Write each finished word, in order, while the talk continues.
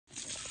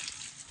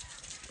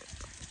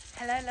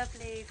Hello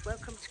lovelies,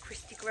 welcome to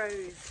Christy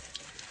Grows.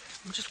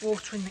 I'm just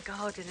watering the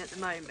garden at the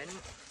moment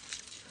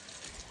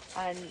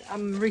and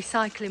I'm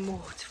recycling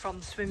water from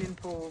the swimming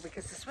pool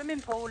because the swimming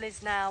pool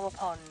is now a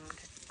pond.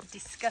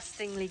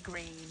 Disgustingly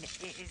green,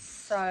 it is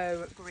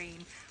so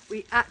green.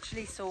 We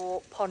actually saw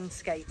pond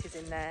skaters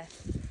in there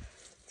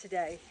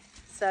today.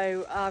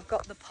 So I've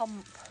got the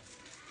pump,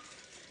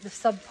 the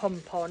sub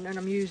pump on, and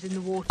I'm using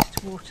the water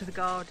to water the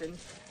garden.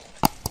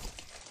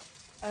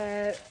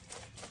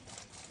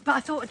 But I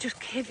thought I'd just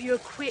give you a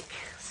quick,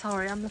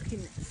 sorry, I'm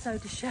looking so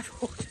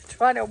dishevelled,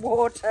 trying to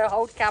water,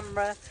 hold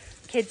camera.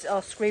 Kids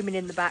are screaming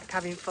in the back,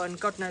 having fun.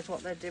 God knows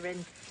what they're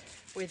doing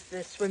with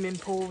the swimming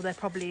pool. They're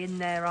probably in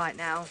there right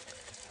now.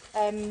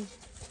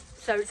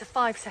 So it's a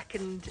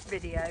 5-second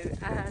video,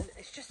 and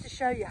it's just to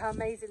show you how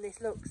amazing this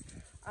looks.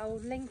 I'll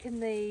link in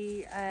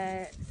the,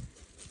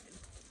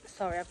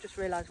 sorry, I've just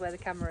realised where the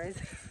camera is.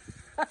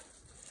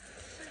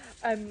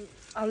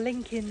 I'll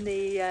link in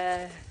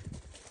the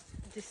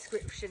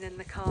description and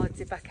the cards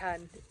if I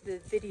can, the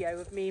video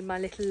of me and my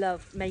little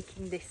love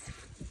making this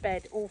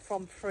bed all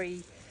from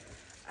free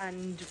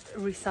and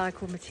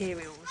recycled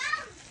materials.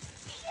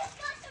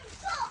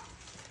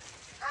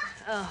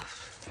 Oh,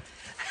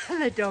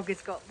 the dog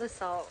has got the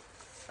socks.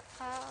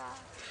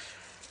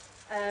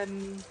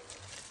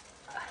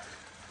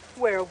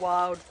 We're a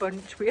wild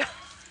bunch, we are.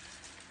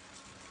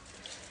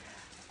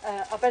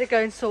 I better go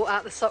and sort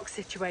out the sock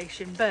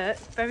situation, but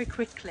very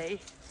quickly,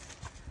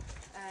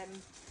 I'm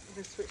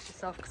going to switch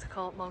this off because I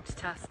can't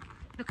multitask.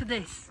 Look at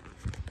this.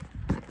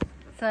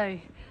 So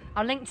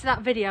I'll link to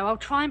that video. I'll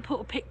try and put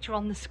a picture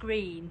on the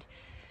screen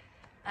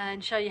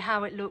and show you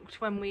how it looked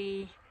when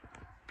we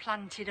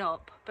planted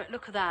up. But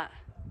look at that.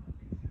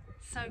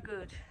 So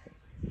good.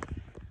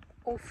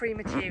 All free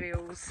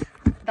materials.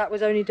 That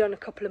was only done a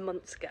couple of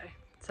months ago.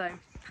 So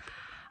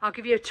I'll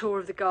give you a tour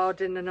of the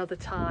garden another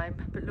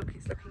time. But look,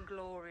 it's looking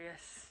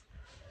glorious.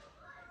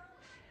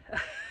 I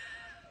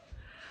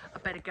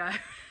better go.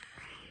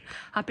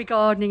 Happy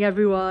gardening,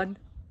 everyone.